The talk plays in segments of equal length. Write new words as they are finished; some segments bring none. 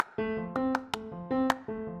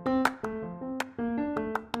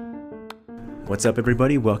What's up,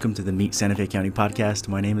 everybody? Welcome to the Meet Santa Fe County podcast.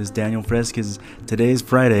 My name is Daniel Fresquez. Today is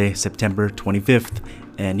Friday, September 25th,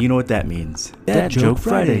 and you know what that means. Dad Joke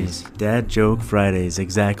Fridays. Dad Joke Fridays,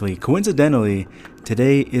 exactly. Coincidentally,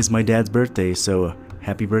 today is my dad's birthday, so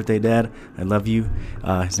happy birthday, Dad. I love you.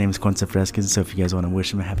 His name is Quincy Fresquez, so if you guys want to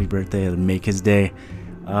wish him a happy birthday, it'll make his day.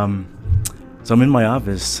 So I'm in my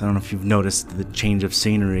office. I don't know if you've noticed the change of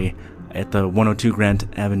scenery at the 102 Grant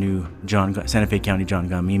Avenue, Santa Fe County John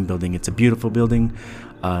Gamim building. It's a beautiful building.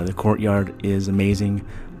 The courtyard is amazing.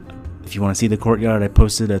 If you want to see the courtyard, I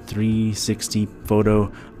posted a 360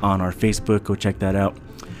 photo on our Facebook. Go check that out.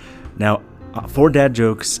 Now, for dad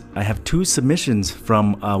jokes, I have two submissions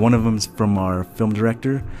from one of them's from our film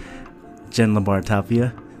director, Jen Labar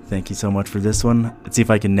Tapia. Thank you so much for this one. Let's see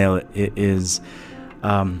if I can nail it. It is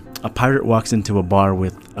a pirate walks into a bar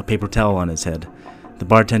with a paper towel on his head. The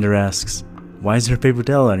bartender asks, "Why is there a paper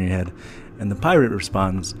towel on your head?" And the pirate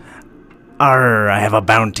responds, "Arr, I have a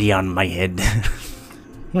bounty on my head."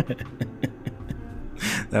 That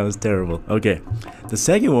was terrible. Okay. The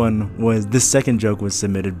second one was, this second joke was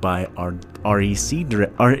submitted by our RECC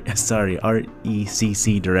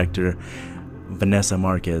director, Vanessa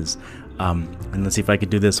Marquez. And let's see if I could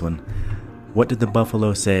do this one. What did the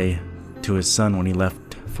buffalo say to his son when he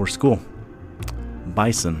left for school?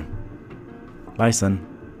 Bison. Bison.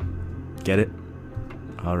 Get it?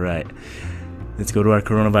 All right. Let's go to our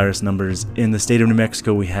coronavirus numbers. In the state of New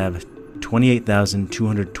Mexico, we have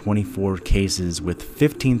 28,224 cases with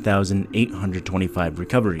 15,825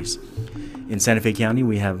 recoveries. In Santa Fe County,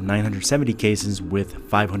 we have 970 cases with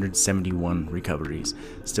 571 recoveries.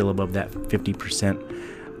 Still above that 50%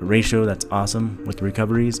 ratio. That's awesome with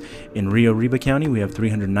recoveries. In Rio Arriba County, we have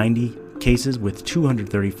 390 cases with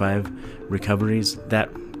 235 recoveries. That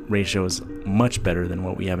ratio is much better than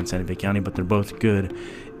what we have in Santa Fe County, but they're both good.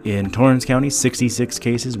 In Torrance County, 66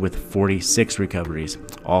 cases with 46 recoveries.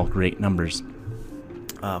 All great numbers.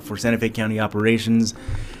 For Santa Fe County operations,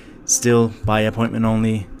 still by appointment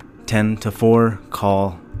only, 10 to 4.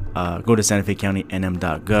 Call, go to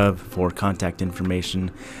santafecounty.nm.gov for contact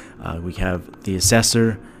information. We have the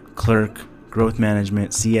assessor, clerk, growth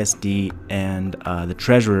management, CSD, and the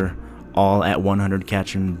treasurer all at 100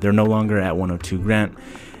 Catron. They're no longer at 102 Grant.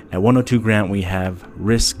 At 102 Grant, we have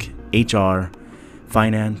risk, HR,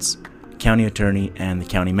 finance, county attorney, and the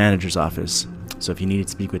county manager's office. So if you need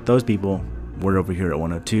to speak with those people, we're over here at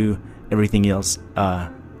 102. Everything else,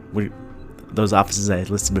 those offices I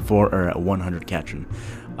listed before are at 100 Catron.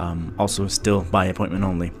 Also still by appointment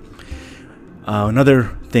only. Another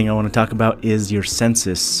thing I want to talk about is your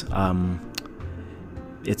census.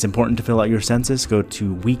 It's important to fill out your census. Go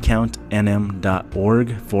to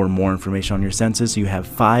WeCountNM.org for more information on your census. You have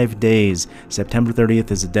 5 days. September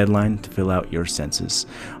 30th is the deadline to fill out your census.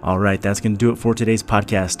 All right, that's going to do it for today's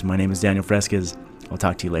podcast. My name is Daniel Fresquez. I'll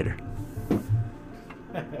talk to you later.